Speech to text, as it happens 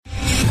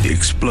The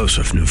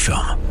explosive new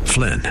film,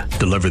 Flynn,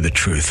 deliver the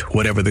truth,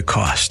 whatever the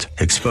cost,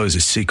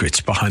 exposes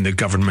secrets behind the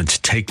government's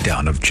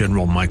takedown of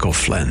General Michael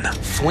Flynn.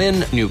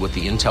 Flynn knew what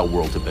the intel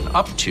world had been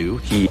up to.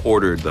 He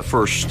ordered the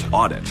first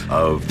audit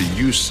of the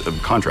use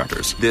of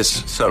contractors.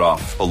 This set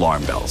off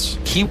alarm bells.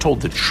 He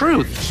told the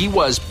truth. He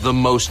was the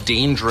most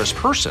dangerous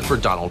person for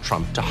Donald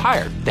Trump to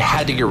hire. They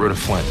had to get rid of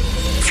Flynn.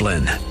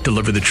 Flynn,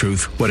 deliver the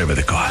truth, whatever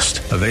the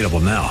cost. Available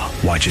now.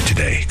 Watch it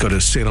today. Go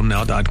to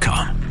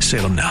salemnow.com.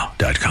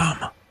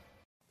 salemnow.com.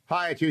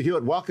 Hi, it's Hugh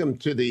Hewitt. Welcome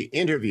to the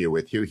interview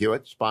with Hugh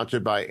Hewitt,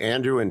 sponsored by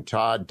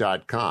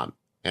AndrewandTodd.com.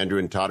 Andrew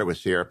and Todd are with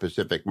Sierra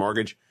Pacific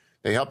Mortgage.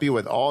 They help you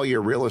with all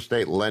your real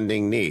estate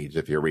lending needs.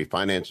 If you're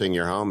refinancing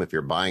your home, if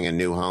you're buying a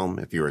new home,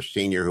 if you're a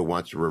senior who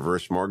wants a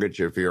reverse mortgage,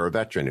 if you're a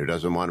veteran who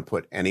doesn't want to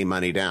put any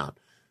money down.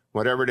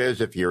 Whatever it is,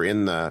 if you're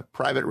in the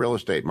private real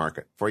estate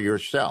market for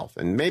yourself,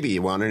 and maybe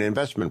you want an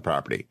investment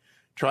property,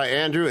 try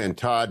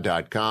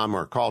AndrewandTodd.com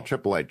or call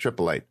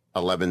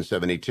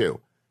 888-888-1172.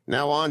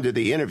 Now on to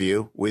the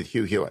interview with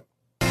Hugh Hewitt.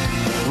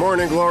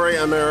 Morning Glory,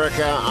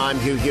 America. I'm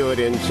Hugh Hewitt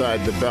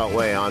inside the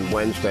Beltway on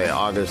Wednesday,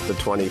 August the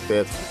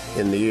 25th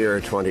in the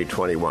year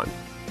 2021.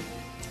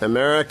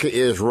 America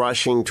is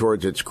rushing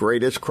towards its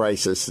greatest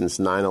crisis since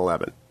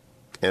 9/11,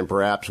 and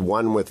perhaps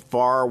one with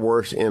far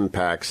worse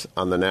impacts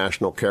on the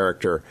national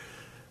character.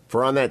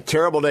 For on that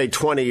terrible day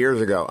 20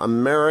 years ago,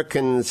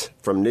 Americans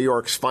from New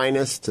York's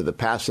finest to the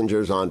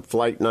passengers on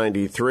Flight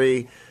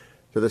 93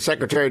 to the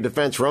Secretary of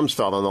Defense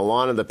Rumsfeld on the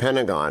lawn of the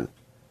Pentagon,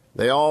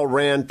 they all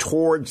ran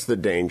towards the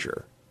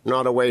danger,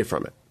 not away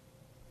from it.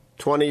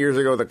 20 years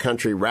ago, the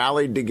country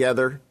rallied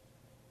together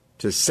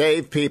to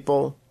save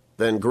people,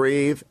 then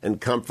grieve and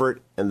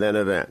comfort, and then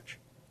avenge.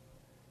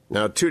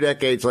 Now, 2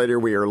 decades later,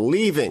 we are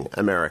leaving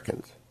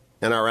Americans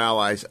and our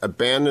allies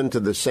abandoned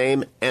to the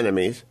same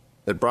enemies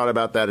that brought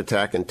about that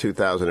attack in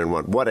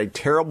 2001. What a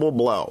terrible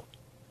blow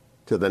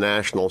to the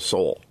national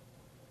soul.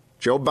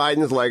 Joe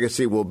Biden's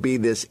legacy will be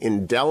this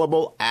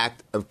indelible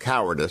act of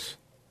cowardice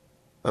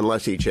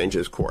unless he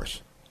changes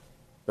course.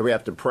 And we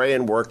have to pray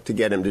and work to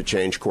get him to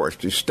change course,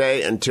 to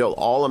stay until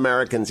all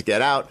Americans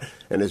get out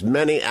and as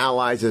many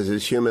allies as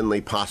is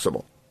humanly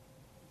possible.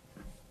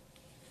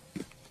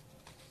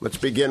 Let's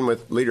begin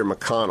with Leader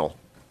McConnell.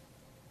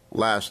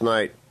 Last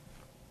night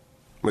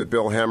with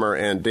Bill Hemmer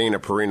and Dana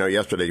Perino,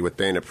 yesterday with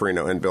Dana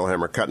Perino and Bill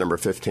Hemmer, cut number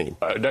 15.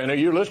 Dana,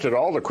 you listed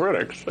all the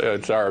critics.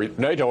 It's our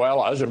NATO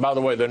allies. And by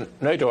the way, the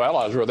NATO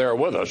allies were there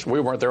with us. We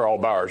weren't there all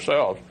by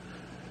ourselves.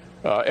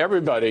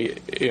 Everybody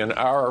in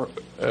all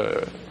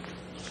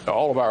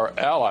of our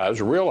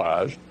allies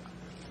realized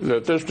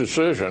that this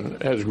decision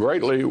has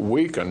greatly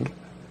weakened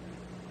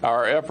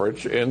our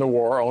efforts in the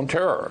war on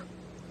terror.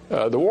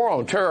 The war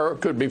on terror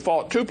could be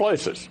fought 2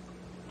 places,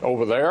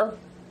 over there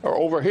or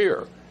over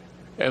here.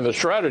 And the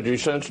strategy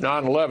since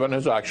 9/11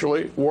 has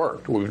actually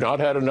worked. We've not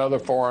had another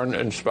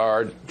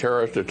foreign-inspired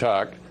terrorist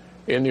attack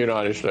in the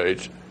United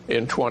States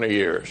in 20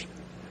 years.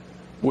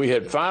 We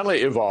had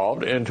finally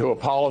evolved into a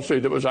policy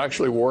that was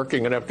actually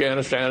working in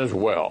Afghanistan as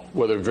well.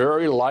 With a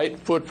very light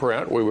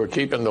footprint, we were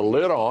keeping the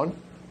lid on.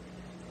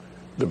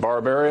 The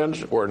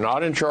barbarians were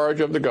not in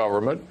charge of the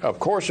government. Of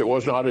course, it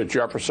was not a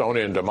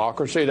Jeffersonian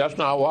democracy. That's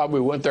not why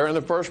we went there in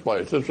the first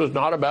place. This was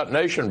not about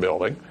nation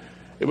building.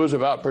 It was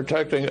about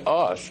protecting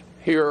us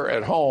here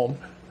at home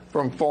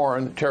from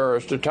foreign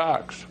terrorist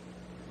attacks.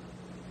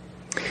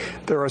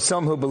 There are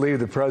some who believe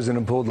the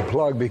president pulled the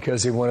plug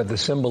because he wanted the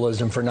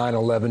symbolism for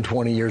 9/11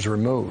 20 years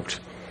removed.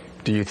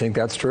 Do you think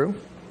that's true?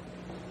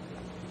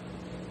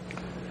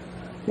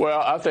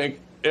 Well, I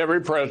think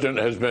every president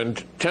has been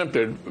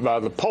tempted by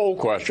the poll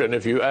question.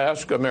 If you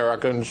ask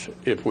Americans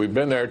if we've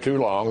been there too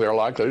long, they're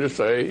likely to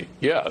say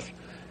yes.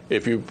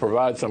 If you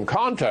provide some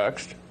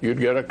context, you'd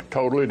get a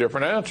totally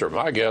different answer.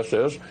 My guess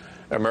is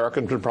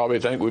Americans would probably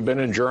think we've been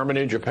in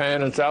Germany,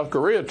 Japan, and South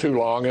Korea too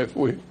long if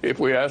we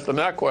ask them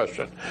that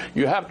question.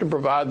 You have to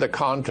provide the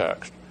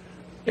context.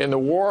 In the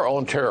war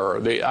on terror,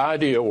 the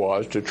idea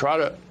was to try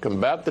to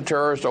combat the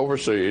terrorists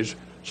overseas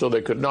so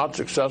they could not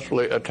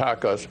successfully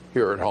attack us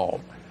here at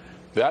home.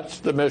 That's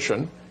the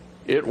mission.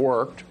 It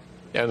worked.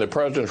 And the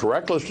president's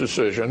reckless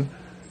decision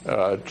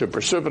to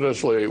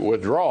precipitously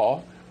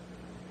withdraw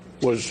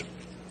was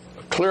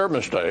a clear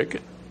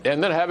mistake.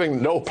 And then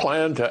having no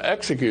plan to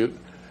execute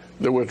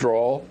the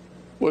withdrawal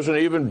was an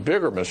even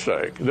bigger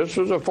mistake. This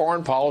was a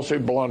foreign policy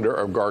blunder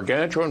of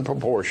gargantuan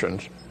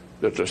proportions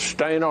that's a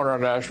stain on our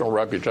national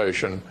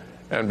reputation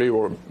and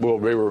will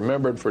be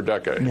remembered for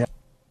decades. Yeah.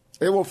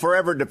 It will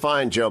forever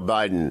define Joe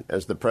Biden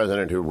as the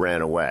president who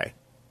ran away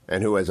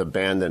and who has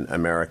abandoned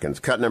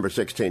Americans. Cut number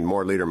 16,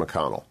 more Leader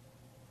McConnell.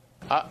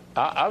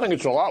 I think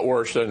it's a lot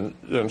worse than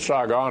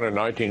Saigon in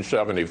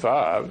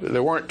 1975.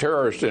 There weren't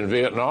terrorists in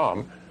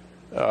Vietnam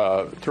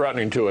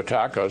threatening to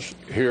attack us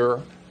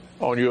here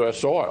on U.S.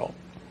 soil.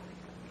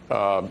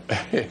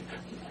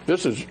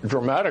 This is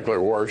dramatically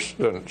worse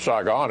than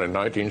Saigon in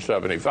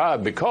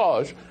 1975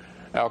 because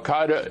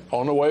al-Qaeda,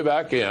 on the way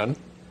back in,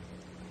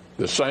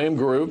 the same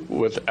group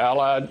with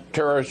allied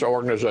terrorist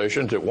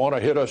organizations that want to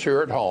hit us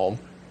here at home,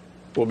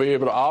 will be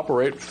able to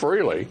operate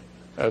freely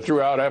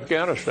throughout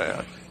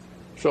Afghanistan.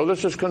 So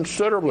this is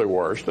considerably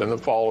worse than the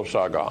fall of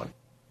Saigon.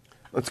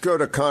 Let's go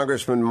to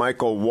Congressman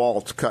Michael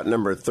Waltz, cut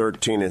number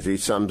 13, as he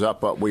sums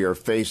up what we are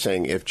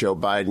facing if Joe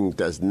Biden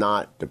does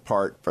not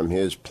depart from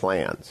his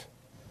plans.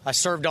 I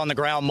served on the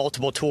ground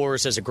multiple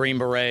tours as a Green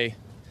Beret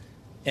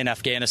in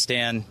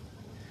Afghanistan.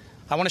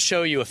 I want to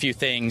show you a few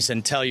things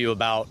and tell you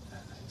about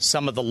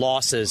some of the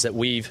losses that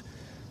we've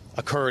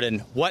occurred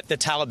and what the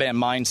Taliban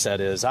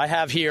mindset is. I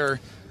have here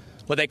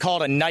what they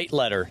called a night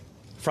letter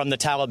from the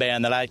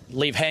Taliban that I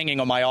leave hanging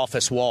on my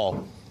office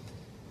wall.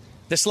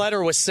 This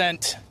letter was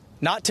sent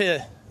not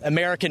to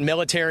American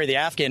military, the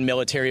Afghan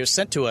military. It was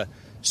sent to a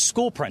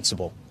school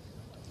principal.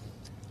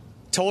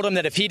 Told him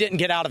that if he didn't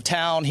get out of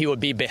town, he would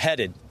be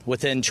beheaded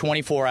within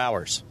 24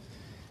 hours.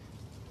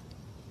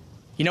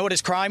 You know what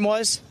his crime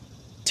was?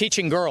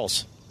 Teaching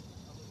girls.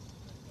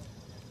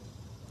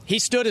 He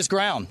stood his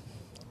ground.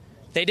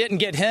 They didn't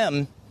get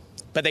him,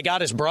 but they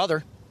got his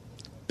brother,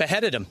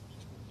 beheaded him,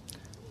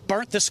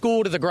 burnt the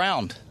school to the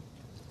ground,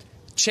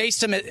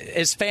 chased him,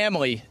 his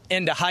family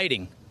into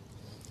hiding.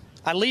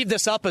 I leave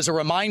this up as a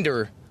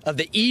reminder of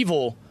the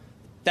evil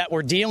that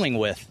we're dealing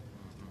with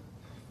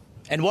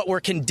and what we're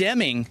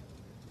condemning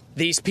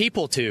these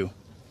people to.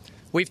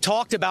 We've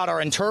talked about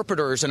our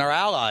interpreters and our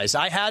allies.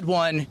 I had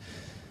one.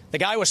 The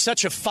guy was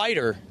such a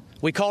fighter,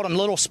 we called him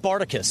Little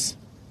Spartacus.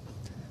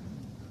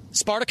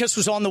 Spartacus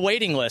was on the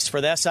waiting list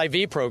for the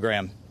SIV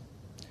program.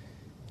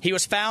 He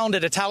was found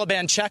at a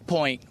Taliban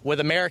checkpoint with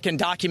American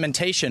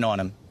documentation on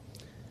him.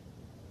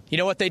 You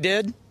know what they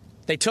did?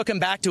 They took him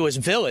back to his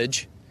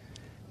village,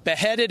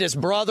 beheaded his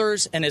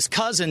brothers and his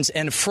cousins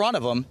in front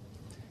of him,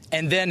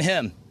 and then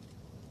him,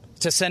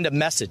 to send a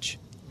message.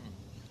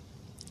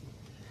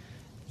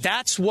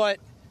 That's what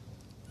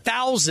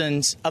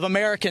thousands of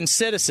American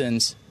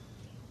citizens,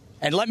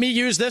 and let me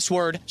use this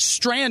word,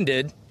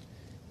 stranded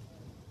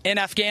in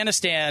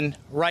Afghanistan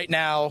right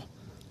now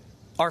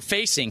are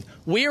facing.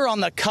 We are on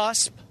the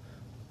cusp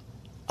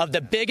of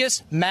the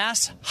biggest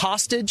mass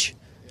hostage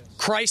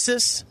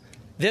crisis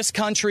this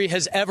country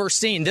has ever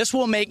seen. This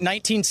will make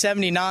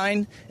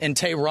 1979 in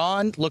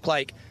Tehran look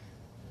like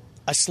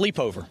a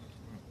sleepover.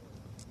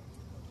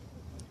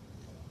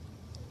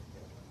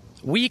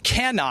 We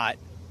cannot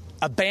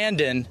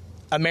abandon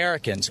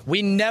Americans.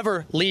 We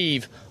never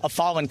leave a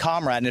fallen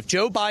comrade. And if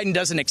Joe Biden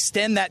doesn't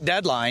extend that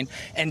deadline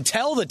and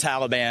tell the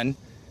Taliban,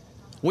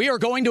 we are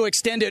going to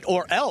extend it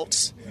or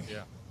else,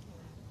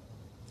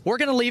 we're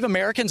going to leave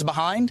Americans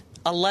behind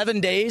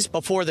 11 days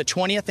before the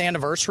 20th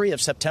anniversary of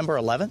September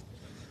 11th?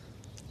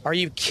 Are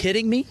you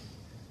kidding me?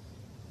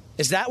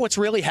 Is that what's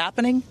really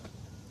happening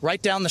right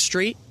down the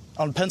street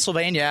on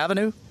Pennsylvania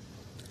Avenue?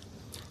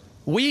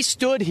 We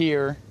stood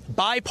here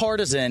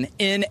bipartisan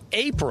in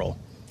April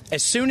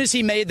as soon as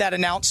he made that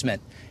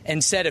announcement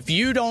and said, if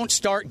you don't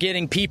start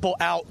getting people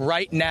out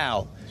right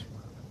now,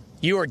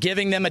 you are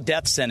giving them a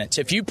death sentence.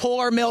 If you pull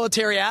our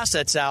military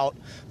assets out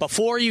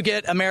before you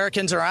get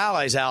Americans or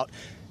allies out,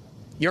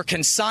 you're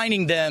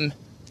consigning them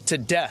to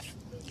death,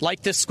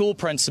 like this school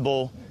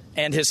principal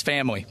and his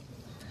family.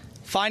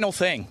 Final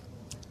thing.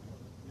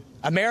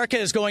 America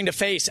is going to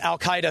face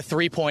Al-Qaeda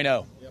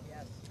 3.0.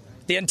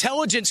 The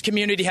intelligence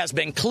community has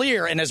been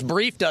clear and has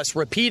briefed us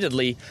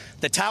repeatedly.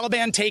 The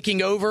Taliban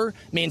taking over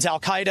means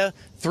Al-Qaeda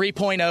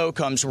 3.0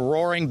 comes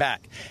roaring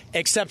back.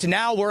 Except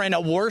now we're in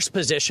a worse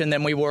position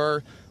than we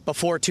were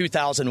before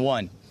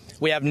 2001.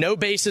 We have no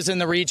bases in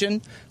the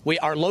region.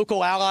 Our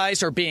local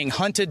allies are being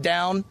hunted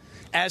down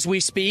as we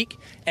speak.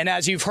 And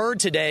as you've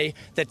heard today,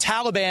 the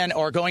Taliban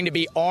are going to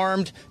be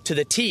armed to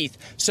the teeth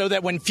so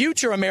that when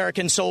future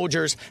American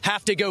soldiers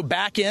have to go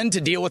back in to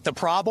deal with the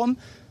problem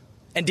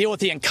and deal with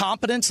the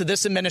incompetence of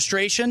this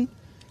administration,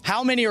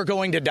 how many are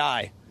going to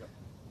die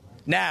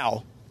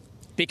now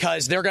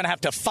because they're going to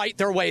have to fight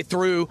their way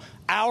through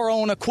our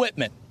own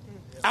equipment,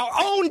 our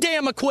own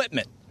damn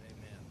equipment,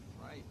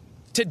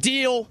 to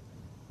deal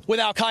with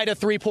Al-Qaeda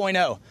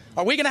 3.0?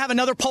 Are we going to have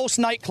another Pulse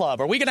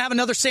nightclub? Are we going to have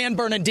another San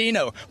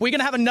Bernardino? Are we going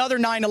to have another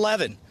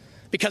 9/11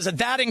 because of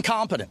that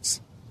incompetence?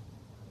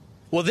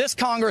 Well, this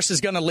Congress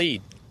is going to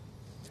lead.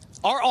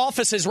 Our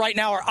offices right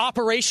now are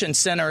operations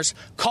centers,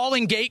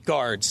 calling gate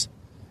guards,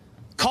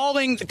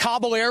 calling the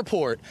Kabul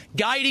airport,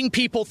 guiding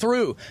people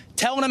through,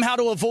 telling them how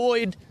to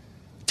avoid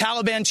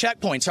Taliban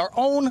checkpoints. Our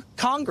own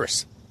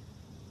Congress.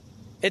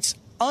 It's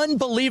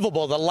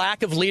unbelievable, the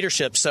lack of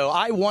leadership. So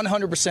I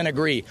 100%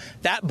 agree.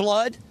 That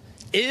blood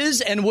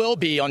is and will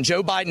be on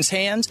Joe Biden's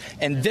hands,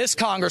 and this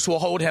Congress will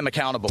hold him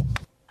accountable.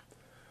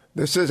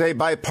 This is a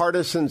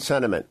bipartisan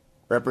sentiment.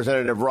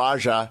 Representative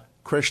Raja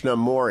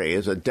Krishnamurthy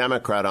is a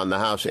Democrat on the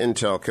House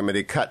Intel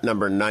Committee, cut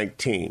number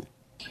 19.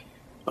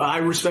 I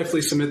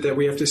respectfully submit that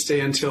we have to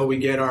stay until we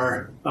get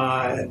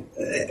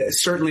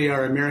certainly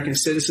our American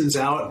citizens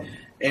out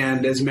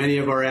and as many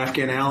of our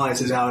Afghan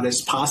allies out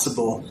as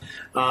possible.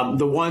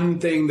 The one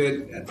thing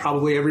that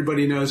probably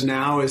everybody knows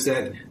now is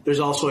that there's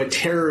also a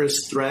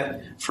terrorist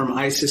threat from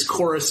ISIS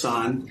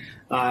Khorasan,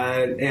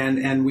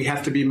 and we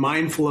have to be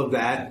mindful of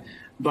that.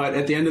 But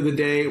at the end of the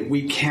day,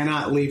 we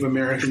cannot leave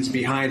Americans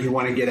behind who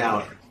want to get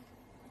out.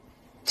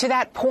 To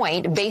that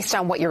point, based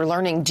on what you're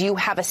learning, do you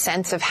have a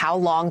sense of how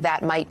long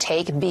that might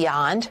take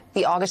beyond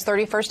the August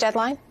 31st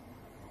deadline?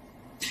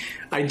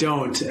 I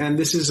don't. And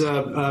this is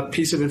a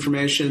piece of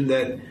information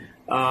that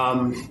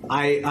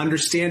I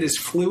understand is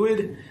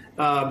fluid,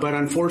 but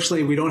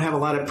unfortunately we don't have a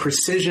lot of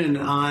precision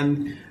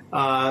on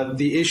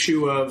the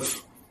issue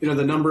of,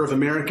 the number of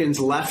Americans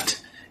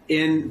left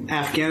in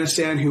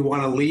Afghanistan who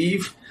want to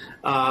leave.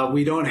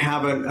 We don't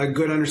have a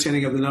good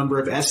understanding of the number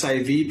of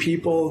SIV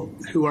people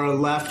who are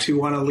left who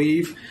want to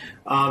leave.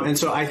 And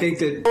so I think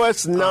that... The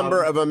lowest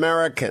number of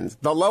Americans,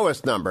 the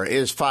lowest number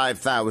is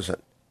 5,000.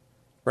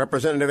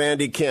 Representative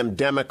Andy Kim,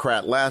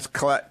 Democrat, last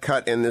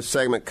cut in this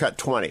segment, cut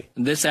 20.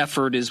 This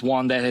effort is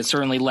one that has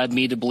certainly led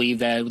me to believe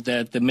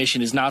that the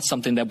mission is not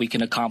something that we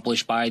can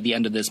accomplish by the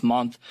end of this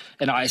month.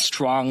 And I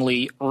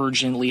strongly,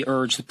 urgently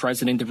urge the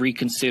president to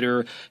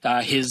reconsider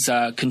his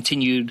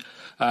continued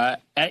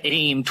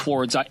aim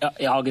towards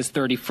August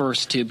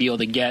 31st to be able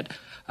to get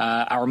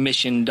our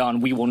mission done.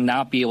 We will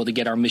not be able to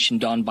get our mission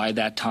done by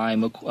that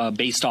time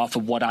based off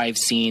of what I've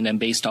seen and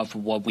based off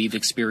of what we've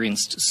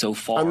experienced so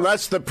far.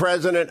 Unless the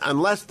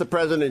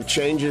president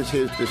changes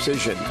his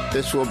decision,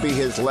 this will be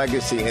his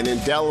legacy, an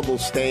indelible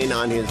stain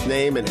on his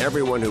name and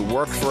everyone who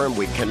worked for him.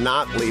 We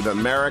cannot leave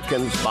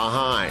Americans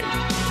behind.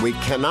 We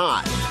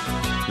cannot.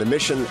 The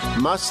mission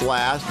must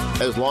last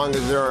as long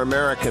as there are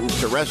Americans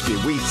to rescue.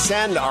 We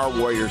send our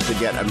warriors to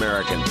get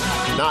Americans,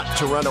 not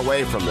to run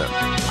away from them.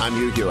 I'm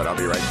Hugh Hewitt. I'll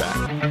be right back.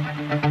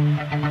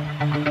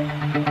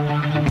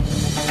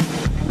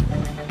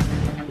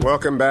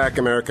 Welcome back,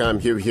 America. I'm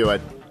Hugh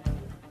Hewitt.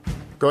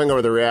 Going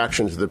over the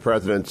reactions to the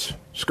president's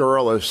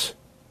scurrilous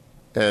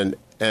and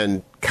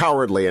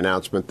cowardly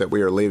announcement that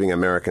we are leaving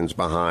Americans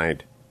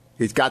behind.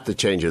 He's got to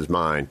change his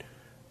mind.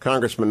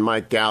 Congressman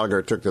Mike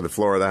Gallagher took to the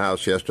floor of the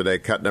House yesterday,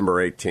 cut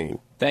number 18.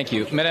 Thank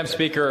you. Madam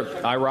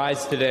Speaker, I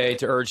rise today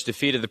to urge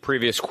defeat of the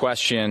previous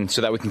question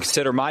so that we can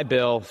consider my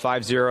bill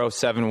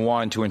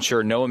 5071 to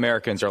ensure no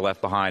Americans are left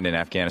behind in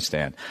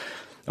Afghanistan.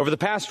 Over the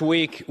past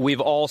week,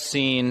 we've all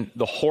seen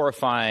the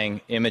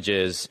horrifying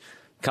images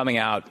coming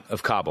out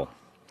of Kabul.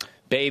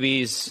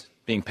 Babies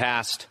being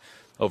passed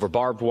over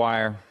barbed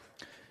wire,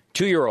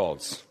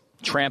 2-year-olds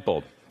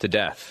trampled to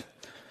death,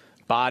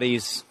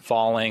 bodies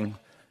falling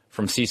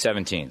from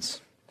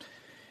C-17s.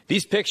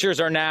 These pictures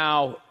are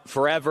now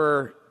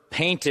forever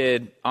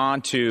painted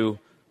onto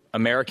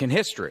American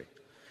history,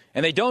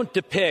 and they don't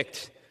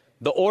depict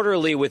the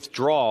orderly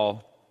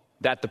withdrawal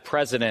that the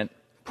president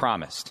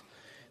promised.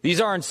 These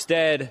are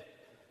instead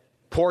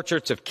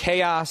portraits of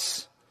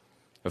chaos,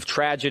 of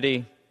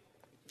tragedy,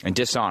 and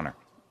dishonor.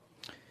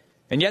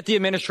 And yet the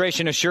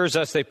administration assures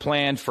us they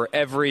planned for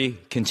every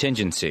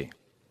contingency.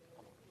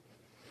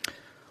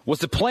 Was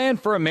the plan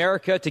for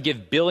America to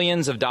give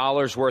billions of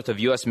dollars worth of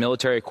U.S.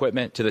 military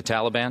equipment to the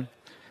Taliban?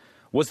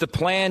 Was the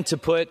plan to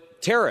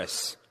put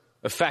terrorists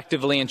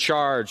effectively in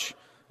charge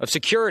of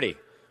security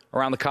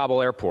around the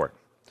Kabul airport?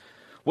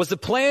 Was the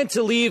plan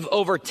to leave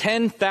over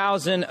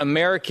 10,000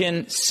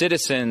 American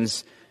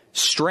citizens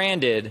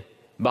stranded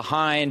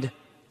behind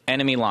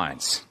enemy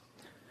lines?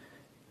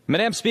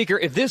 Madam Speaker,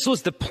 if this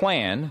was the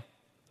plan,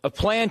 a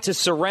plan to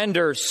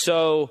surrender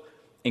so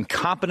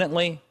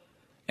incompetently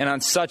and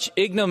on such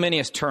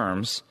ignominious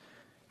terms,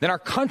 then our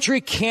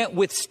country can't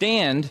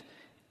withstand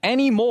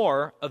any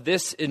more of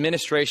this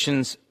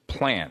administration's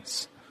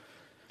plans.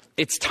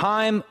 It's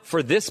time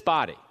for this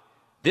body,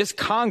 this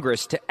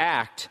Congress, to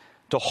act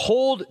to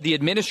hold the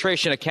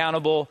administration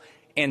accountable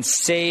and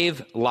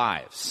save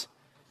lives.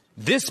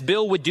 This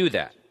bill would do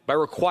that by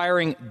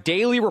requiring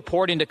daily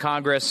reporting to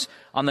Congress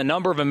on the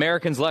number of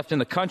Americans left in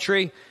the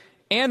country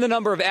and the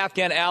number of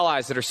Afghan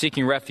allies that are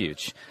seeking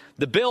refuge.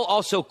 The bill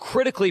also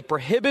critically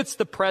prohibits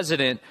the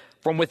president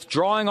from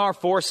withdrawing our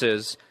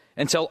forces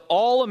until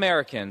all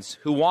Americans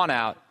who want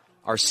out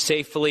are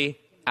safely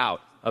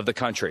out of the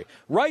country.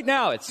 Right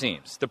now, it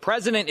seems, the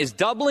president is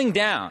doubling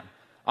down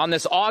on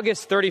this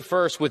August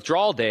 31st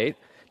withdrawal date,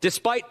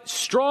 despite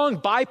strong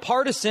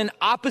bipartisan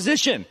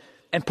opposition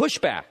and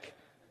pushback.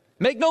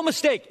 Make no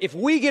mistake, if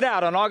we get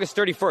out on August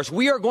 31st,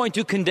 we are going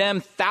to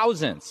condemn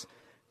thousands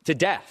to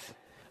death.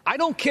 I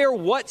don't care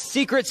what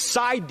secret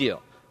side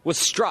deal was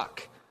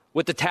struck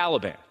with the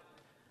Taliban.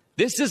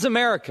 This is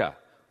America.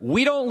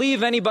 We don't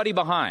leave anybody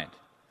behind.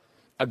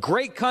 A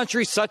great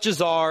country such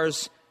as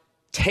ours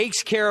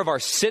takes care of our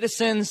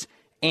citizens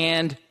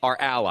and our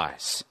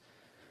allies.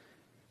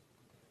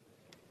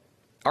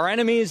 Our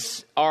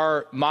enemies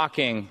are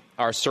mocking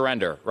our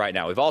surrender right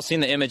now. We've all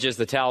seen the images.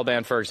 The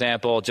Taliban, for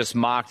example, just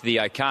mocked the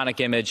iconic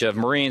image of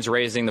Marines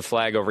raising the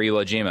flag over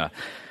Iwo Jima.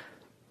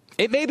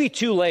 It may be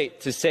too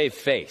late to save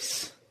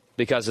face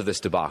because of this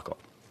debacle,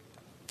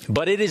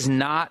 but it is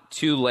not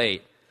too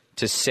late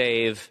to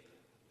save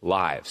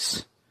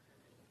lives.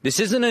 This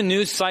isn't a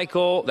news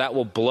cycle that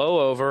will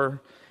blow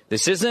over.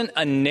 This isn't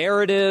a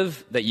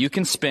narrative that you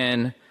can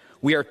spin.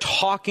 We are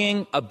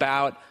talking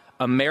about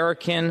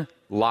American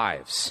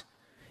lives.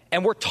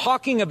 And we're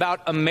talking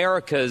about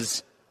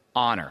America's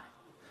honor.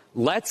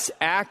 Let's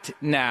act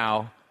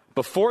now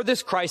before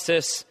this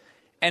crisis,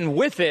 and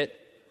with it,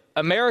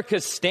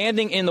 America's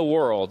standing in the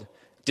world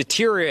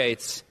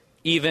deteriorates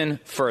even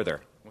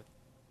further.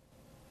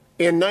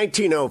 In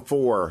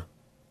 1904,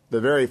 the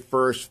very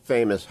first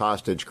famous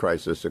hostage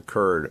crisis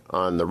occurred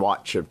on the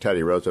watch of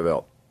Teddy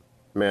Roosevelt.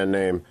 A man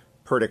named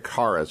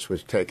Perdicaris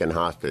was taken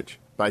hostage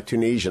by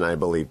Tunisian, I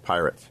believe,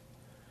 pirates.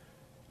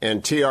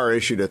 And TR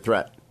issued a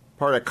threat: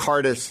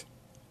 Perdicaris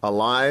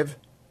alive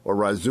or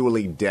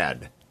Razuli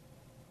dead.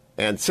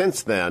 And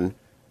since then,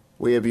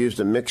 we have used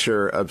a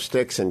mixture of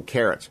sticks and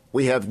carrots.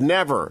 We have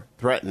never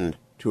threatened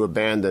to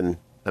abandon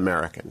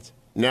Americans.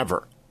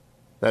 Never.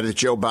 That is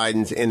Joe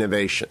Biden's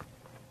innovation.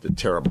 It's a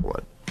terrible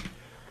one.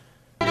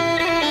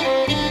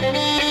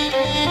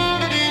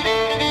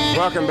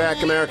 Welcome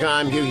back, America.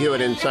 I'm Hugh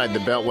Hewitt inside the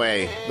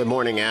Beltway. The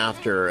morning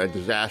after a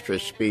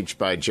disastrous speech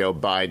by Joe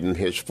Biden,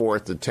 his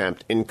fourth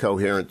attempt,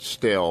 incoherent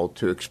still,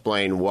 to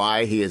explain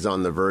why he is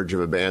on the verge of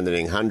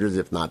abandoning hundreds,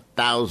 if not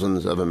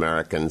thousands, of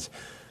Americans.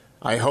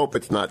 I hope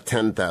it's not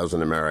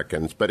 10,000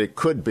 Americans, but it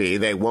could be.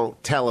 They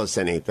won't tell us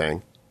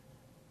anything.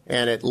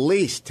 And at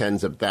least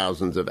tens of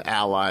thousands of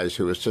allies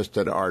who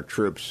assisted our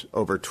troops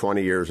over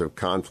 20 years of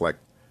conflict.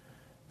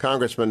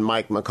 Congressman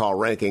Mike McCall,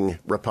 ranking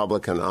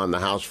Republican on the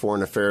House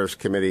Foreign Affairs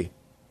Committee,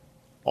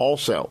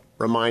 also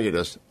reminded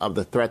us of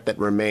the threat that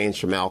remains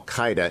from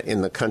al-Qaeda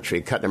in the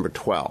country. Cut number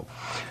 12.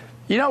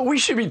 You know, we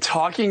should be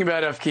talking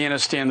about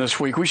Afghanistan this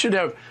week. We should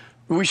have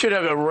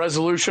a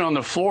resolution on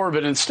the floor,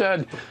 but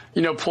instead,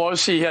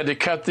 Pelosi had to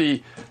cut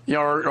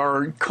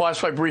our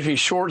classified briefing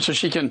short so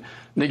she can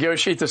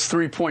negotiate this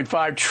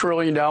 $3.5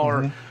 trillion,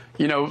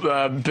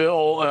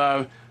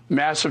 bill,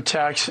 massive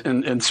tax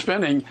and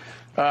spending.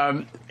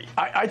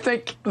 I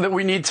think that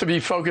we need to be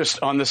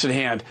focused on this at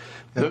hand.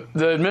 The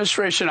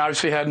administration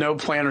obviously had no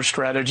plan or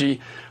strategy.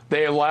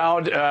 They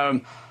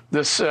allowed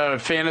this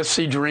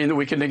fantasy dream that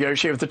we could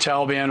negotiate with the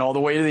Taliban all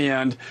the way to the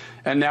end,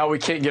 and now we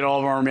can't get all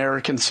of our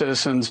American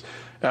citizens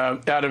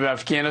out of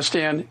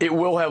Afghanistan. It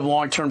will have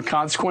long-term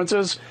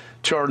consequences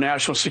to our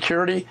national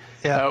security.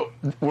 Yeah.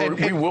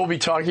 We will be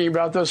talking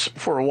about this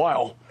for a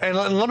while. And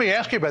let me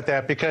ask you about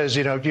that, because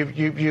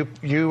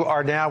you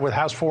are now with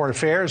House Foreign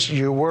Affairs.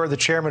 You were the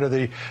chairman of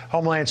the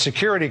Homeland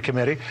Security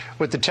Committee.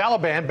 With the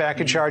Taliban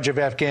back in charge of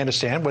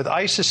Afghanistan, with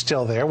ISIS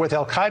still there, with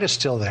al-Qaeda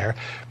still there,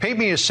 paint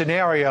me a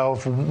scenario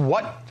of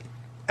what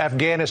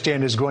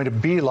Afghanistan is going to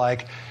be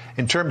like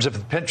in terms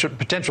of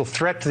potential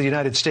threat to the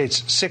United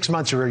States 6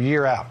 months or a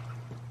year out.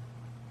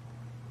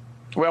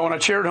 Well, when I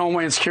chaired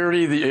Homeland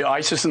Security, the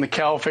ISIS and the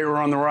Caliphate were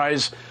on the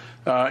rise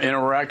in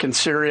Iraq and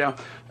Syria.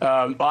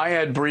 I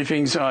had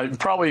briefings,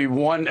 probably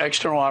one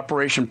external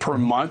operation per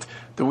month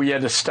that we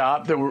had to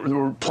stop, that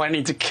were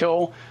planning to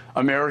kill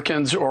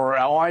Americans or our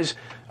allies.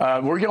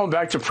 We're going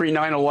back to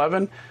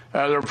pre-9/11.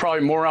 There are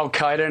probably more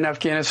al-Qaeda in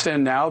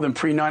Afghanistan now than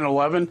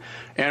pre-9/11.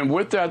 And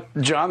with that,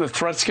 John, the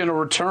threat's going to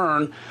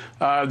return.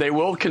 They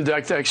will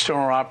conduct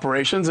external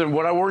operations. And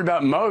what I worry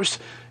about most,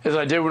 as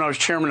I did when I was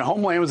chairman of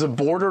Homeland, was the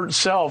border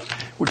itself,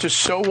 which is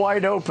so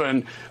wide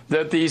open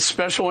that these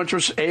special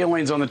interest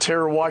aliens on the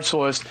terror watch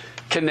list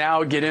can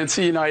now get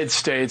into the United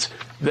States.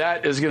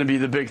 That is going to be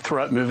the big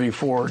threat moving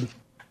forward.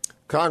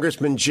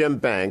 Congressman Jim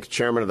Banks,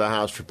 chairman of the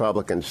House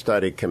Republican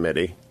Study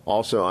Committee,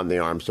 also on the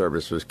Armed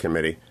Services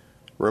Committee,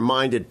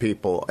 reminded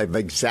people of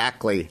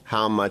exactly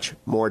how much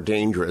more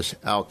dangerous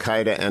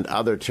al-Qaeda and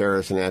other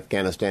terrorists in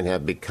Afghanistan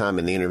have become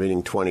in the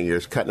intervening 20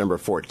 years. Cut number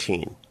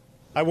 14.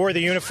 I wore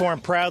the uniform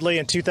proudly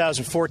in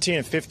 2014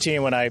 and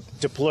 15 when I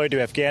deployed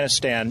to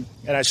Afghanistan,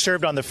 and I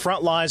served on the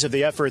front lines of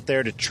the effort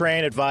there to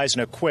train, advise,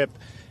 and equip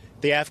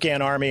the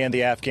Afghan army and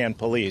the Afghan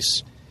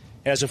police.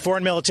 As a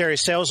foreign military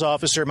sales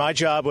officer, my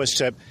job was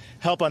to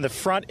help on the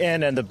front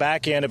end and the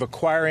back end of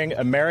acquiring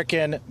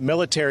American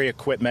military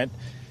equipment,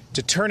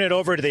 to turn it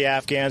over to the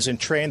Afghans and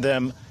train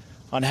them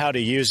on how to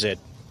use it.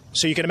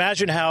 So you can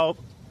imagine how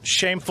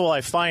shameful I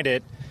find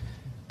it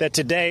that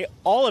today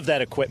all of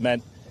that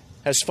equipment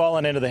has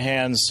fallen into the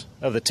hands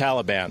of the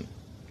Taliban.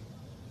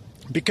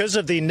 Because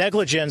of the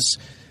negligence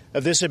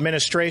of this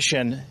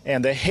administration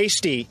and the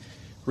hasty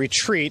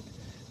retreat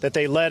that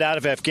they led out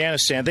of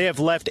Afghanistan, they have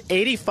left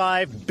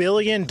 $85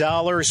 billion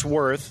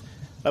worth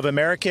of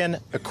American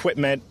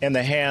equipment in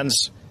the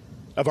hands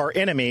of our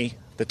enemy,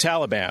 the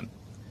Taliban.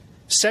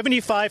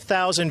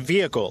 75,000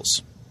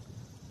 vehicles,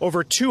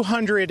 over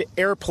 200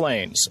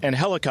 airplanes and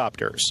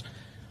helicopters,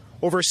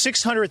 over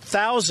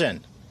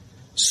 600,000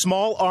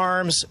 small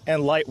arms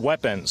and light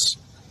weapons.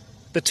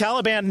 The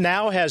Taliban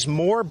now has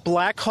more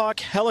Black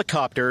Hawk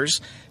helicopters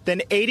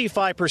than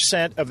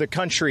 85% of the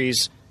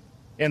countries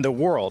in the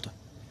world.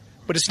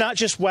 But it's not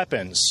just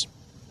weapons.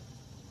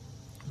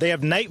 They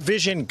have night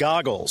vision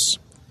goggles,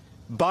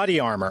 body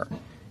armor,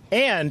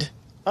 and,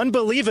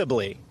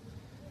 unbelievably,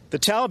 the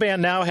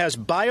Taliban now has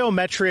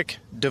biometric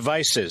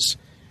devices,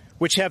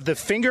 which have the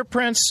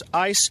fingerprints,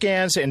 eye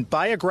scans, and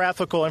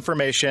biographical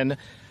information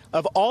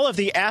of all of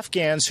the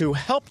Afghans who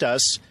helped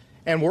us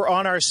and were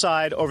on our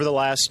side over the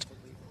last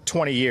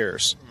 20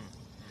 years.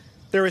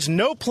 There is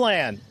no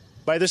plan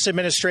by this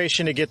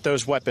administration to get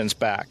those weapons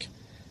back.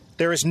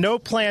 There is no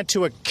plan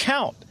to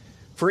account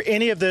for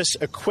any of this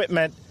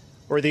equipment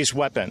or these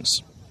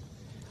weapons.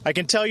 I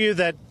can tell you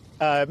that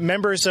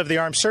members of the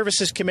Armed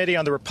Services Committee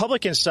on the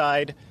Republican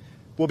side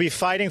will be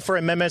fighting for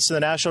amendments to the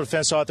National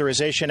Defense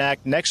Authorization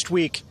Act next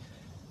week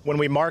when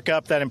we mark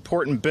up that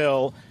important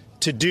bill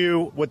to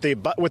do what the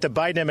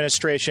Biden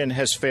administration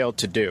has failed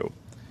to do.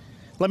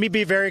 Let me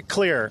be very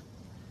clear.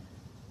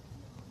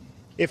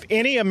 If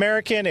any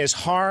American is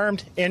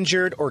harmed,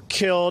 injured, or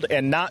killed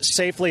and not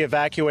safely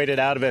evacuated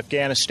out of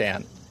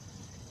Afghanistan,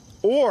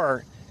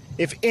 or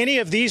if any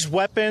of these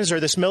weapons or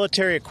this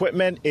military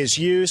equipment is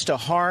used to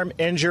harm,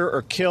 injure,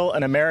 or kill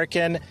an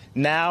American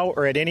now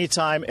or at any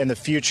time in the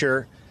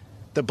future,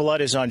 the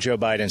blood is on Joe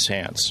Biden's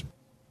hands.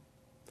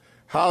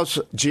 House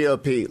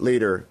GOP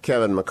leader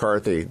Kevin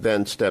McCarthy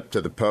then stepped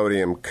to the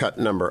podium, cut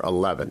number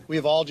 11. We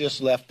have all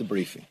just left the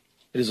briefing.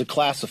 It is a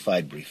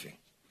classified briefing.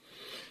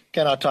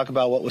 Cannot talk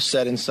about what was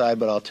said inside,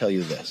 but I'll tell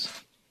you this.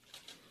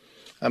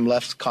 I'm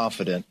less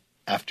confident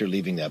after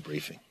leaving that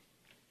briefing.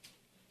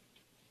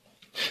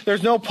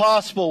 There's no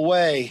possible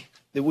way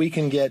that we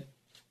can get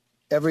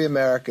every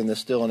American that's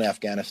still in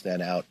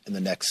Afghanistan out in the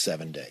next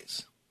 7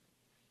 days.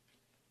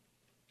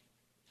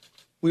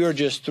 We are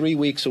just 3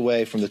 weeks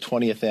away from the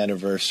 20th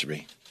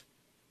anniversary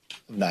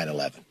of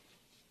 9/11.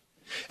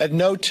 At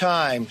no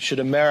time should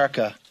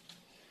America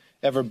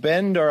ever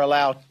bend or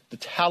allow the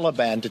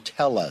Taliban to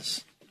tell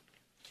us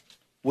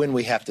when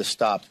we have to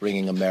stop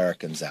bringing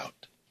Americans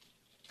out.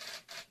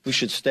 We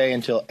should stay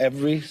until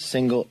every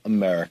single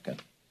American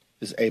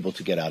is able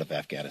to get out of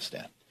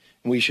Afghanistan.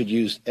 And we should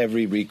use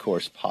every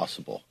recourse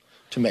possible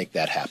to make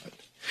that happen.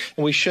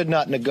 And we should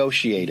not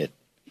negotiate it.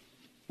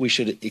 We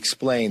should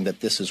explain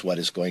that this is what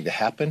is going to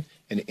happen,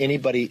 and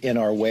anybody in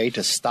our way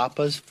to stop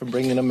us from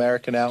bringing an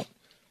American out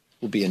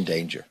will be in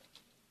danger.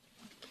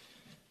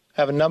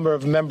 I have a number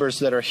of members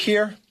that are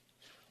here.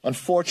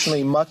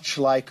 Unfortunately, much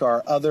like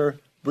our other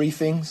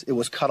briefings, it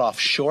was cut off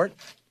short.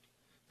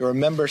 There are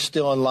members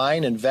still in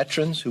line and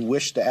veterans who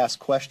wish to ask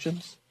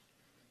questions.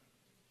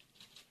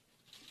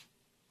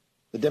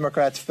 The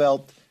Democrats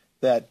felt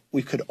that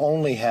we could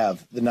only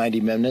have the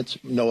 90 minutes,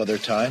 no other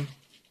time.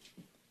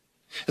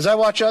 As I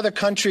watch other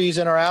countries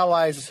and our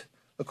allies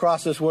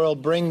across this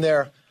world bring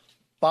their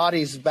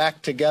bodies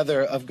back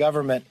together of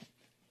government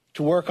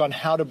to work on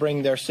how to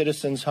bring their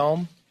citizens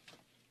home,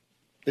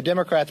 the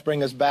Democrats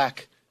bring us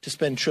back to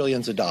spend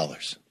trillions of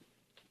dollars.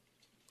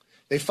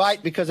 They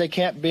fight because they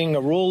can't bring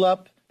a rule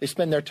up. They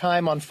spend their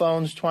time on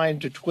phones trying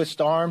to twist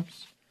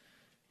arms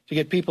to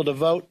get people to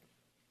vote,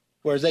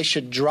 whereas they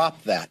should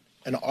drop that.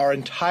 And our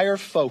entire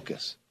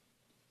focus,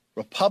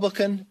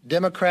 Republican,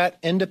 Democrat,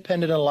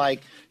 Independent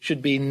alike,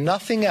 should be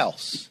nothing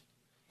else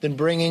than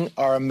bringing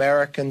our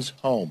Americans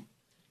home.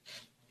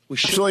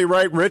 Actually,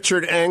 right,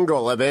 Richard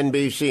Engel of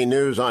NBC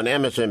News on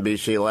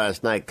MSNBC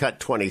last night, cut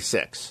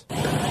 26.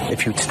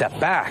 If you step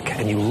back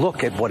and you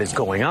look at what is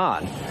going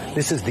on,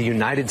 this is the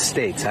United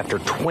States after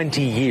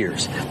 20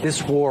 years.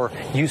 This war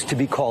used to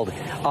be called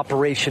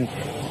Operation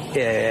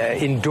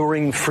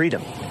Enduring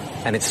Freedom.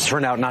 And it's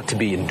turned out not to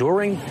be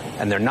enduring,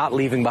 and they're not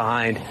leaving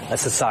behind a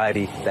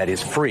society that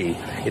is free.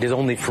 It is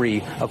only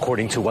free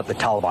according to what the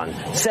Taliban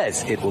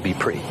says it will be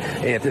free.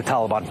 If the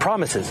Taliban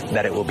promises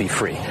that it will be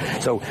free.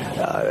 So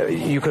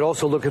you could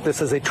also look at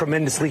this as a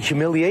tremendously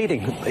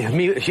humiliating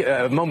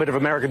moment of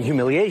American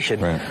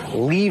humiliation,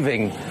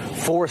 right.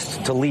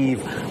 Forced to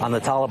leave on the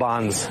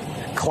Taliban's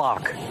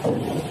clock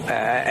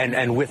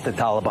and with the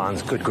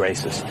Taliban's good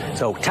graces.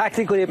 So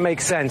tactically it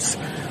makes sense.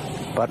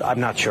 But I'm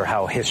not sure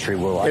how history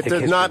will. It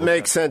does not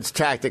make sense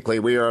tactically.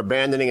 We are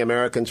abandoning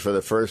Americans for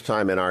the first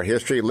time in our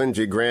history.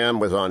 Lindsey Graham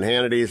was on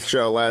Hannity's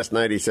show last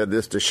night. He said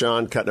this to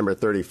Sean, cut number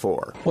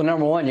 34. Well,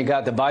 number one, you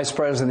got the Vice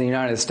President of the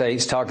United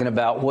States talking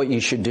about what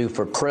you should do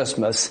for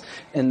Christmas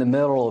in the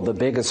middle of the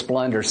biggest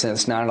blunder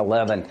since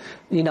 9/11.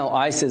 You know,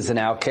 ISIS and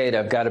Al-Qaeda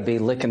have got to be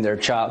licking their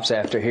chops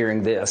after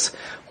hearing this.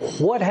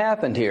 What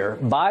happened here?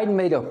 Biden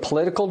made a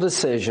political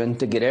decision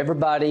to get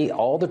everybody,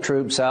 all the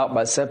troops out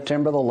by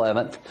September the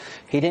 11th.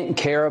 He didn't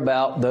care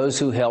about those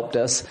who helped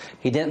us.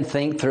 He didn't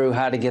think through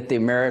how to get the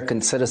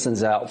American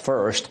citizens out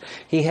first.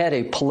 He had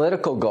a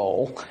political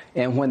goal,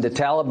 and when the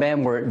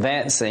Taliban were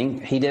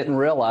advancing, he didn't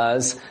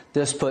realize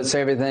this puts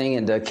everything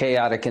into a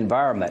chaotic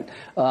environment.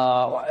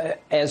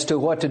 As to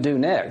what to do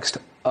next,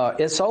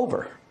 it's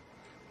over.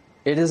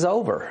 It is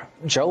over.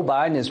 Joe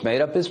Biden has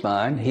made up his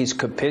mind. He's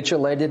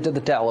capitulated to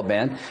the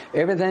Taliban.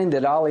 Everything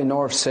that Ollie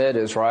North said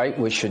is right,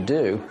 we should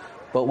do.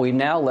 But we've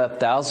now left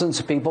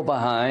thousands of people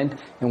behind,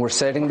 and we're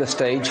setting the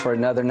stage for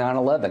another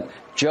 9/11.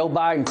 Joe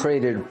Biden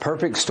created a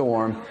perfect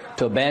storm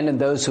to abandon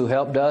those who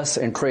helped us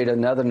and create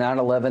another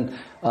 9/11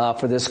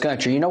 for this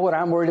country. You know what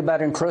I'm worried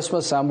about in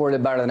Christmas? I'm worried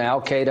about an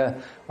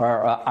Al-Qaeda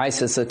or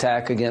ISIS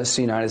attack against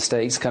the United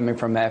States coming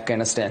from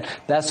Afghanistan.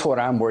 That's what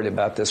I'm worried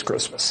about this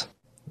Christmas.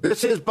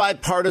 This is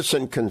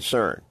bipartisan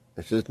concern.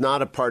 This is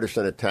not a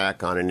partisan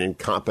attack on an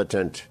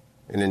incompetent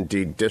and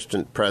indeed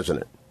distant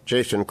president.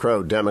 Jason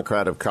Crow,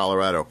 Democrat of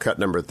Colorado, cut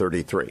number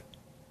 33.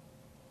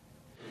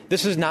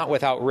 This is not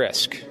without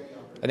risk.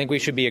 I think we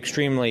should be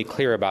extremely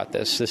clear about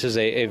this. This is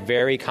a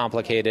very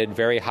complicated,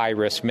 very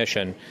high-risk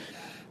mission.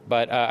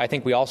 But I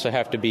think we also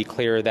have to be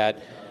clear that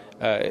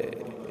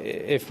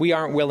If we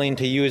aren't willing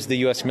to use the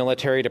U.S.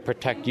 military to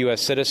protect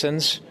U.S.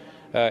 citizens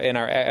and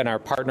our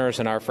partners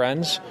and our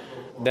friends,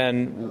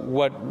 then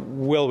what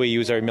will we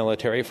use our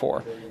military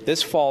for?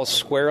 This falls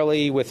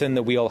squarely within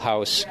the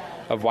wheelhouse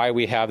of why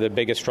we have the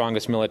biggest,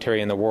 strongest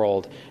military in the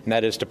world, and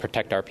that is to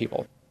protect our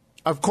people.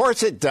 Of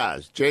course it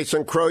does.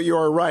 Jason Crow, you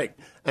are right.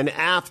 An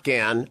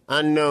Afghan,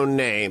 unknown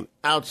name,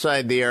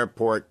 outside the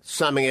airport,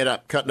 summing it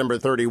up. Cut number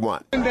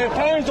 31. And their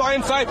parents are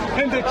inside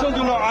and their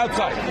children are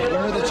outside. Where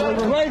are the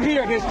children? Right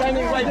here. They're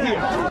standing right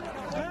here.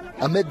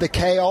 Amid the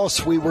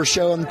chaos, we were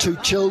shown 2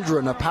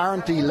 children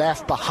apparently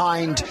left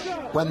behind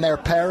when their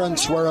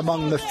parents were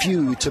among the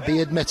few to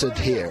be admitted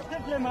here.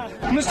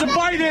 Mr.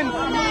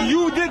 Biden,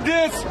 you did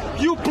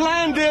this, you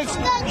planned this,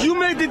 you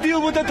made the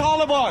deal with the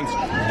Taliban.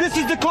 This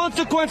is the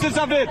consequences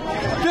of it.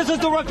 This is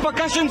the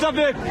repercussions of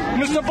it.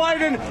 Mr.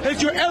 Biden,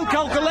 it's your ill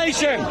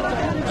calculation.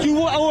 You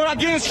were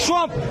against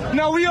Trump,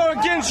 now we are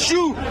against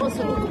you.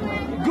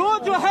 Go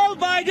to hell,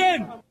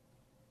 Biden!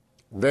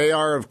 They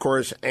are, of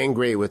course,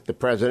 angry with the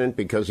president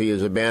because he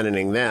is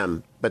abandoning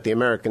them. But the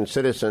American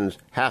citizens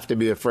have to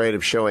be afraid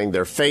of showing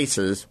their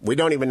faces. We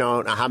don't even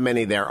know how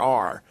many there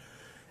are.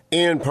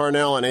 Ian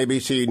Parnell on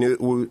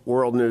ABC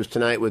World News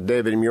Tonight with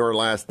David Muir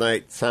last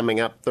night, summing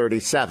up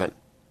 37.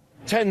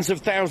 Tens of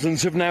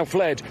thousands have now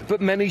fled,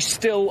 but many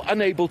still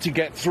unable to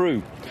get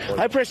through.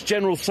 I pressed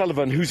General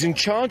Sullivan, who's in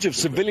charge of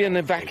civilian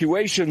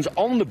evacuations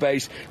on the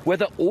base,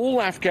 whether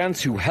all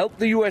Afghans who helped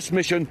the U.S.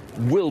 mission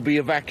will be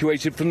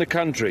evacuated from the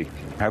country.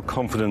 How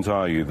confident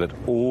are you that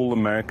all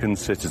American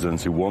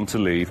citizens who want to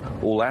leave,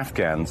 all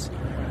Afghans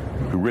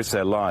who risk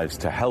their lives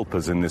to help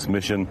us in this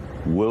mission,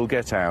 will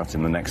get out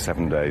in the next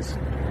 7 days?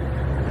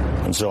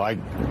 And so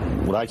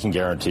what I can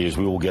guarantee is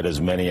we will get as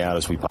many out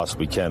as we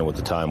possibly can with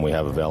the time we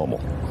have available.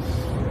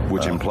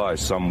 Which implies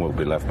some will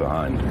be left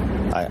behind.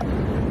 I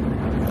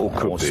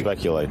won't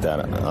speculate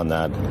on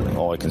that.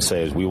 All I can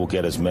say is we will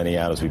get as many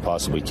out as we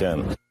possibly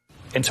can.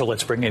 And so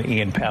let's bring in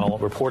Ian Pannell,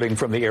 reporting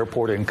from the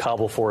airport in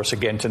Kabul for us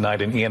again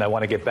tonight. And Ian, I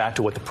want to get back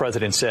to what the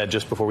president said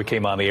just before we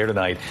came on the air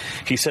tonight.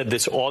 He said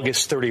this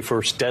August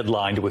 31st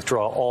deadline to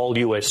withdraw all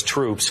U.S.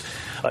 troops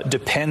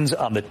depends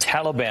on the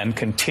Taliban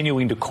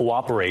continuing to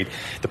cooperate.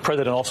 The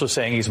president also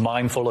saying he's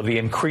mindful of the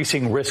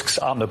increasing risks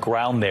on the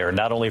ground there,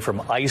 not only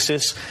from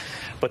ISIS,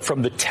 but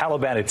from the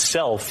Taliban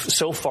itself,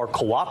 so far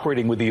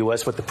cooperating with the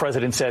U.S., but the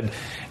president said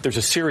there's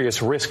a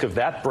serious risk of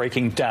that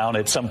breaking down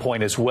at some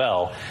point as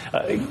well.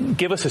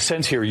 Give us a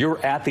sense here. You're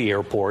at the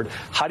airport.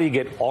 How do you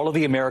get all of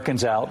the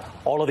Americans out,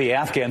 all of the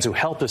Afghans who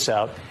helped us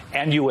out,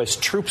 and U.S.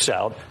 troops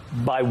out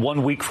by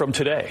 1 week from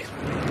today?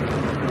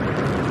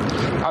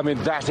 I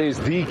mean, that is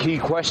the key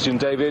question,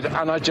 David,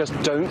 and I just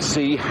don't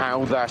see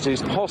how that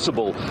is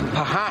possible.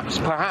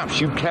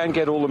 Perhaps you can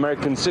get all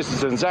American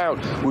citizens out.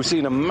 We've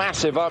seen a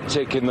massive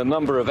uptick in the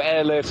number of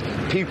airlifts,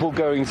 people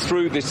going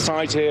through this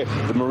site here.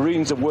 The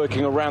Marines are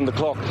working around the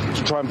clock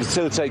to try and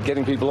facilitate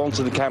getting people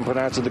onto the camp and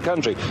out of the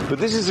country. But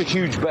this is a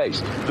huge base.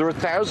 There are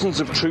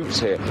thousands of troops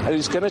here, and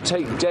it's going to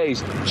take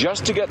days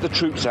just to get the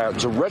troops out,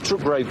 to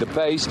retrograde the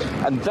base,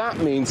 and that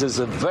means there's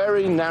a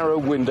very narrow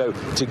window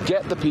to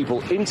get the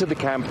people into the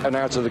camp and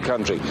out of the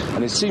country.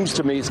 And it seems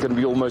to me it's going to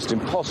be almost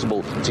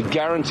impossible to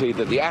guarantee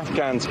that the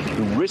Afghans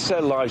who risk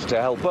their lives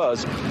to help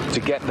us, to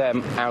get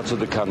them out of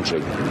the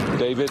country.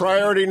 David?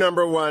 Priority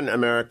number 1,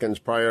 Americans.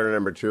 Priority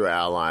number 2,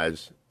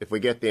 allies. If we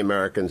get the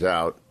Americans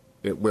out,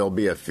 it will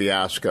be a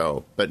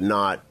fiasco, but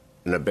not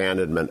an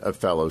abandonment of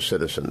fellow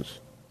citizens.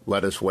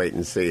 Let us wait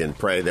and see and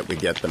pray that we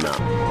get them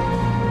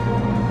out.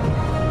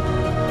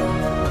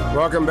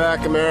 Welcome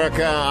back,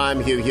 America.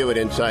 I'm Hugh Hewitt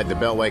inside the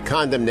Beltway.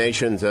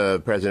 Condemnations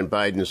of President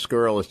Biden's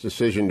scurrilous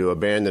decision to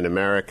abandon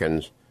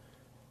Americans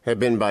have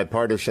been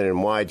bipartisan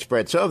and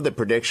widespread. So have the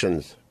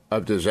predictions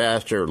of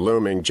disaster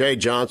looming. Jay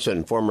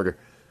Johnson, former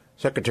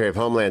Secretary of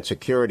Homeland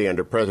Security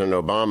under President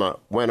Obama,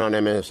 went on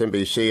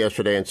MSNBC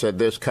yesterday and said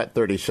this, cut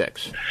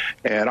 36.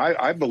 And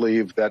I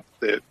believe that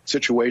the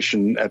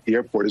situation at the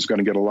airport is going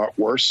to get a lot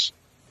worse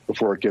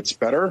before it gets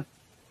better.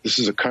 This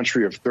is a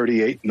country of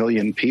 38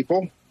 million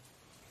people.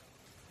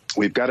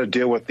 We've got to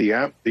deal with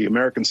the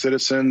American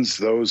citizens,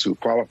 those who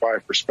qualify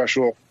for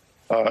special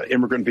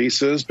immigrant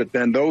visas, but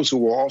then those who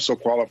will also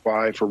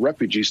qualify for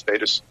refugee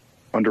status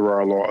under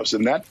our laws.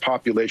 And that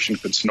population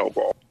could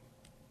snowball.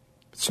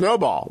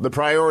 Snowball. The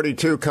priority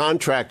 2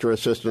 contractor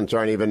assistance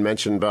aren't even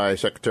mentioned by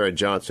Secretary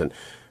Johnson.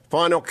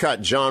 Final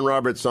cut, John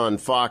Roberts on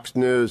Fox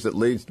News. That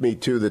leads me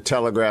to the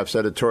Telegraph's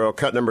editorial.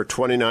 Cut number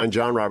 29,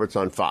 John Roberts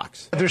on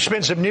Fox. There's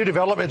been some new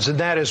developments in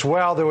that as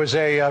well. There was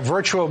a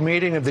virtual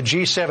meeting of the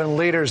G7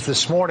 leaders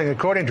this morning.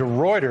 According to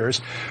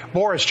Reuters,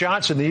 Boris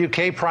Johnson, the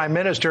UK Prime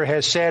Minister,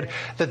 has said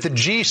that the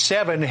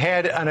G7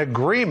 had an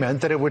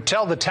agreement that it would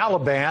tell the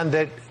Taliban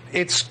that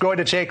it's going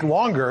to take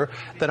longer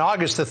than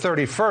August the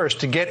 31st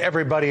to get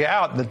everybody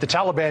out, that the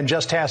Taliban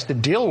just has to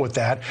deal with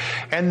that.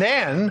 And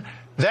then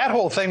that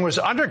whole thing was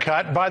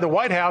undercut by the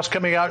White House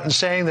coming out and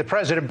saying that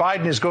President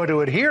Biden is going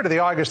to adhere to the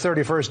August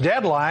 31st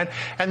deadline.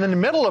 And in the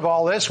middle of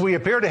all this, we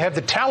appear to have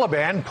the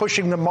Taliban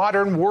pushing the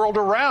modern world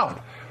around.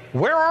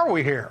 Where are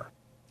we here?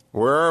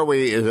 Where are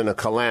we is in a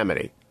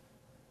calamity.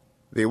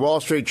 The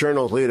Wall Street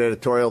Journal's lead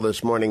editorial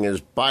this morning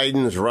is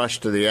Biden's rush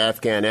to the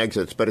Afghan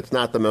exits, but it's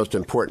not the most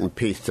important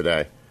piece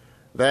today.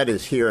 That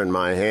is here in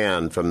my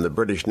hand from the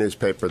British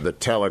newspaper The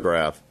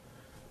Telegraph,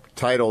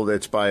 titled,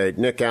 it's by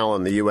Nick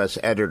Allen, the U.S.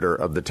 editor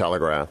of The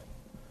Telegraph.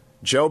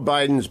 Joe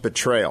Biden's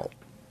betrayal.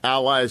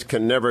 Allies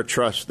can never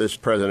trust this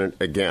president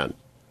again.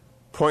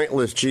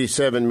 Pointless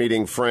G7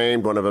 meeting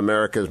framed one of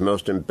America's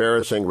most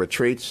embarrassing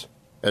retreats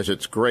as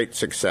its great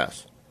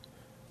success.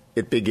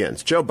 It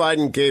begins. Joe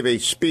Biden gave a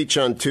speech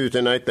on Tuesday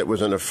night that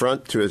was an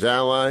affront to his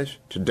allies,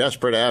 to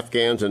desperate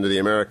Afghans, and to the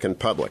American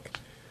public.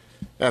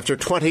 After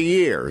 20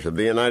 years of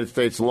the United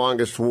States'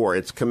 longest war,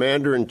 its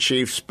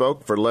commander-in-chief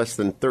spoke for less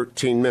than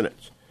 13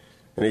 minutes.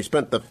 And he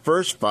spent the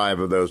first 5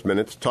 of those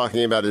minutes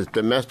talking about his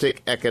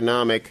domestic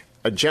economic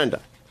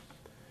agenda.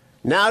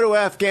 Now to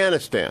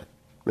Afghanistan,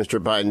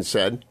 Mr. Biden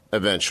said,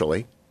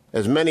 eventually,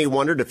 as many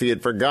wondered if he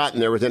had forgotten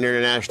there was an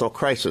international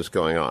crisis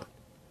going on.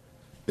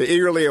 The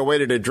eagerly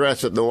awaited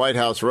address at the White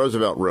House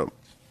Roosevelt Room,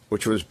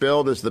 which was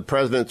billed as the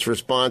president's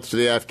response to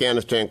the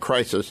Afghanistan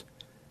crisis,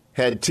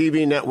 had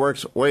TV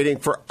networks waiting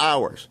for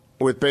hours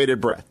with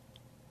bated breath.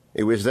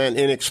 It was then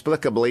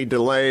inexplicably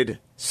delayed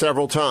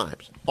several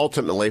times,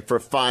 ultimately for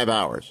 5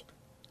 hours.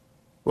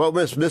 What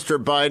was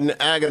Mr. Biden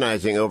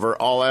agonizing over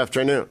all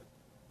afternoon?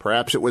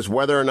 Perhaps it was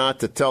whether or not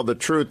to tell the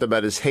truth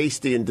about his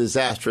hasty and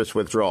disastrous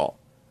withdrawal.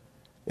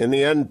 In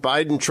the end,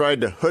 Biden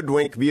tried to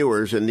hoodwink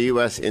viewers in the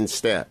U.S.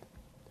 instead.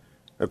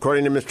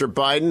 According to Mr.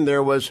 Biden,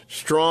 there was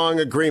strong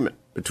agreement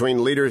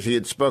between leaders he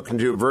had spoken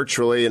to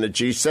virtually in a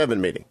G7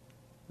 meeting.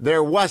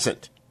 There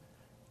wasn't.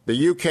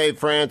 The UK,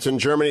 France, and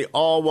Germany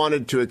all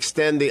wanted to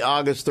extend the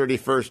August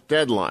 31st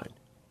deadline.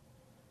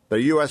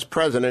 The U.S.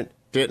 president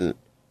didn't.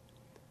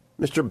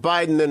 Mr.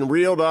 Biden then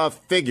reeled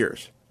off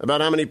figures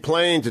about how many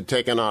planes had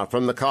taken off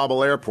from the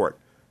Kabul airport,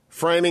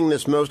 framing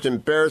this most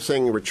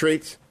embarrassing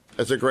retreat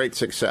as a great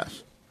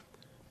success.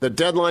 The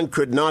deadline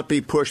could not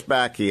be pushed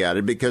back, he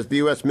added, because the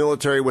U.S.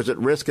 military was at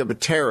risk of a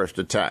terrorist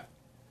attack.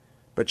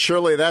 But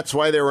surely that's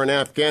why they were in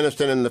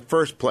Afghanistan in the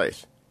first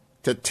place,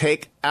 to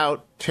take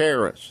out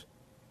terrorists.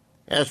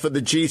 As for the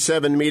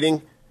G7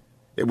 meeting,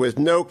 it was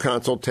no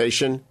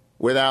consultation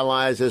with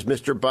allies, as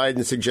Mr.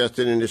 Biden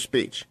suggested in his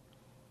speech.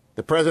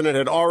 The president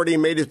had already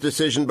made his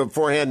decision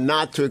beforehand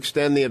not to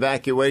extend the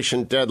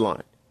evacuation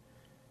deadline.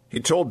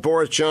 He told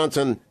Boris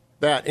Johnson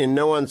that in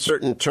no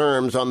uncertain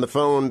terms on the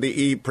phone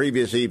the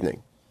previous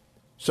evening.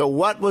 So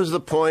what was the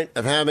point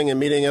of having a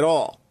meeting at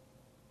all?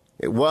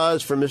 It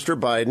was, for Mr.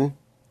 Biden,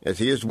 as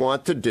he is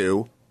wont to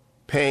do,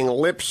 paying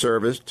lip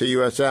service to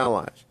U.S.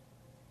 allies.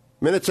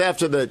 Minutes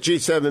after the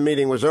G7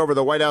 meeting was over,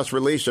 the White House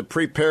released a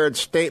prepared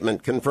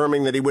statement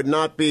confirming that he would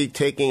not be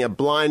taking a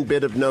blind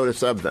bit of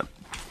notice of them.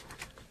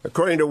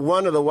 According to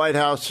one of the White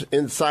House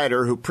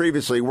insider who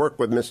previously worked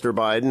with Mr.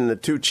 Biden, the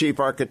 2 chief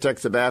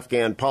architects of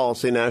Afghan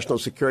policy, National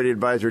Security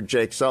Advisor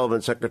Jake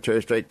Sullivan, Secretary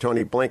of State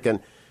Tony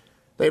Blinken,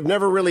 they've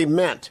never really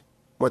meant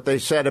what they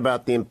said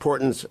about the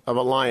importance of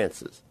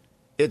alliances.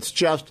 It's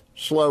just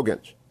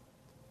slogans.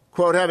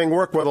 Quote, having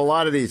worked with a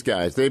lot of these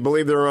guys, they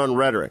believe their own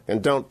rhetoric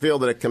and don't feel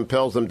that it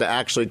compels them to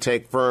actually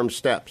take firm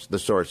steps, the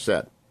source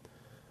said.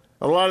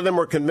 A lot of them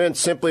were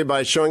convinced simply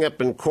by showing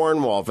up in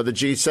Cornwall for the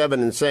G7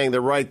 and saying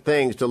the right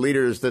things to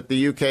leaders that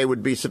the UK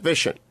would be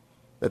sufficient,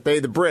 that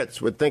they, the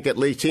Brits, would think at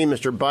least he,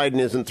 Mr.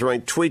 Biden, isn't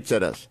throwing tweets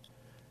at us.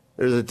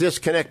 There's a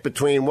disconnect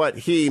between what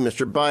he,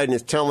 Mr. Biden,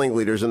 is telling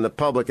leaders and the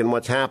public and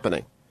what's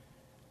happening.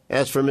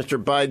 As for Mr.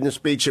 Biden's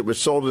speech, it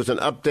was sold as an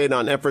update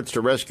on efforts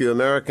to rescue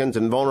Americans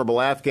and vulnerable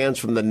Afghans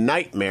from the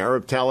nightmare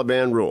of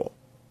Taliban rule.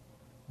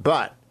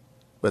 But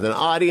with an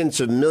audience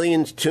of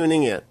millions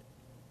tuning in,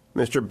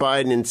 Mr.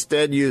 Biden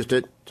instead used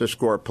it to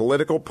score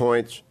political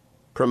points,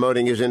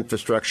 promoting his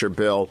infrastructure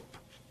bill.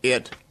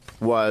 It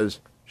was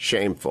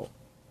shameful.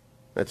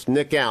 That's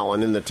Nick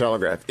Allen in The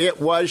Telegraph. It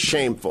was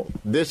shameful.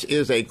 This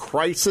is a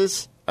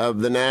crisis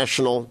of the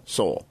national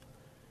soul.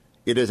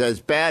 It is as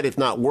bad, if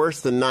not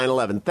worse, than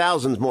 9/11.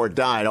 Thousands more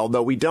died,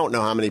 although we don't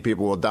know how many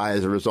people will die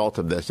as a result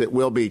of this. It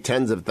will be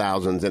tens of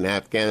thousands in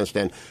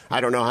Afghanistan. I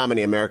don't know how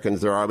many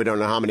Americans there are. We don't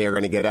know how many are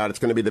going to get out. It's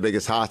going to be the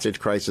biggest hostage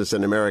crisis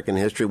in American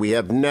history. We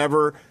have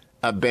never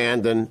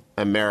abandoned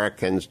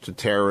Americans to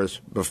terrorists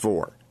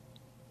before.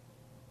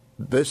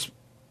 This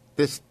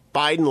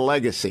Biden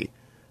legacy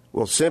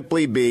will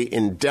simply be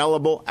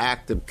indelible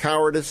act of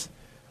cowardice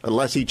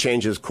unless he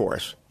changes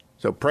course.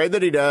 So pray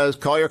that he does.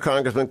 Call your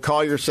congressman,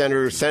 call your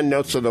senators, send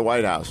notes to the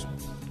White House.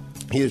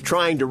 He is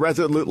trying to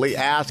resolutely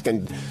ask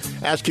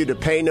you to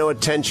pay no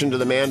attention to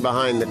the man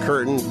behind the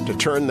curtain, to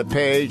turn the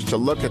page, to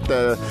look at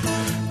the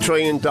 $1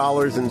 trillion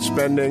in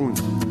spending,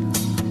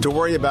 to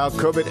worry about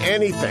COVID,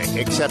 anything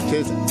except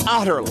his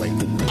utterly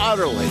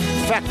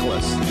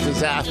feckless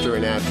disaster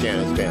in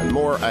Afghanistan.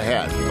 More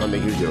ahead on the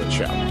Hugh Hewitt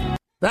Show.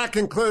 That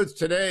concludes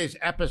today's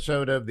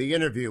episode of The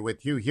Interview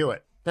with Hugh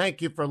Hewitt.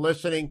 Thank you for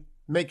listening.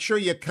 Make sure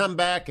you come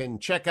back and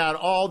check out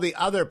all the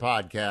other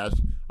podcasts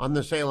on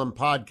the Salem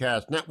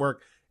Podcast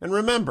Network. And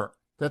remember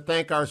to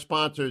thank our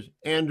sponsors,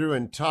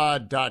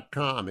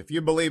 andrewandtodd.com. If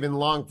you believe in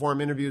long-form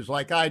interviews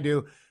like I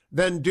do,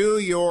 then do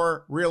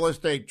your real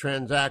estate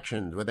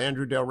transactions with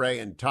Andrew Del Rey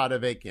and Todd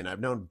Avakian. I've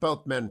known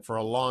both men for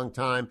a long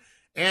time.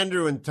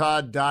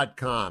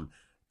 AndrewandTodd.com.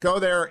 Go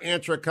there,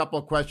 answer a couple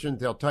of questions.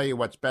 They'll tell you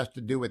what's best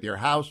to do with your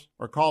house,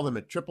 or call them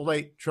at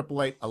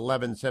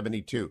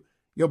 888-888-1172.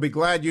 You'll be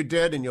glad you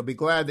did, and you'll be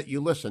glad that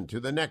you listened to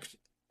the next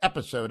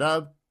episode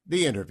of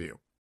The Interview.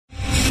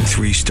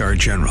 3-star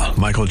General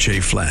Michael J.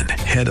 Flynn,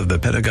 head of the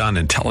Pentagon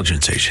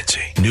Intelligence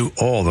Agency, knew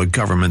all the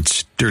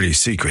government's dirty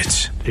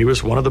secrets. He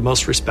was one of the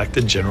most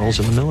respected generals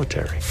in the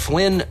military.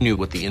 Flynn knew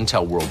what the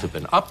intel world had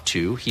been up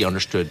to. He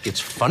understood its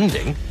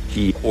funding.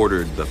 He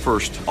ordered the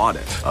first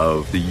audit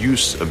of the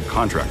use of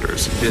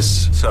contractors.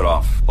 This set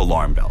off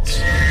alarm bells.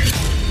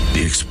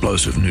 The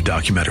explosive new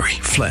documentary,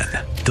 Flynn,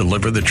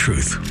 Deliver the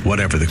Truth,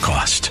 Whatever the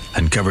Cost,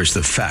 uncovers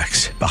the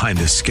facts behind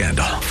this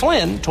scandal.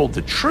 Flynn told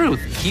the truth.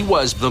 He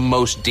was the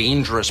most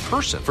dangerous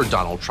person for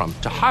Donald Trump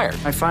to hire.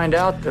 I find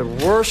out the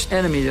worst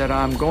enemy that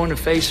I'm going to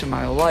face in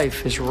my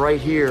life is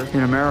right here in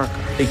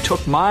America. They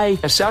took my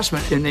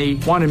assessment and they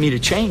wanted me to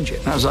change it.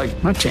 And I was like,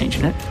 I'm not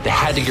changing it. They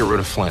had to get rid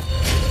of Flynn.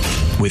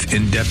 With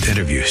in-depth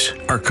interviews,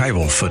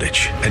 archival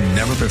footage, and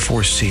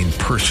never-before-seen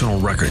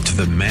personal records of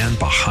the man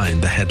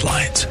behind the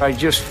headlines. I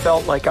just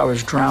felt like I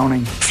was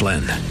drowning.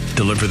 Flynn,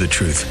 Deliver the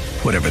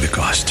Truth, Whatever the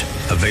Cost.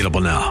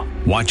 Available now.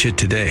 Watch it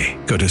today.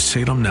 Go to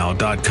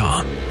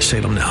salemnow.com.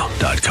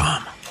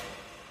 salemnow.com.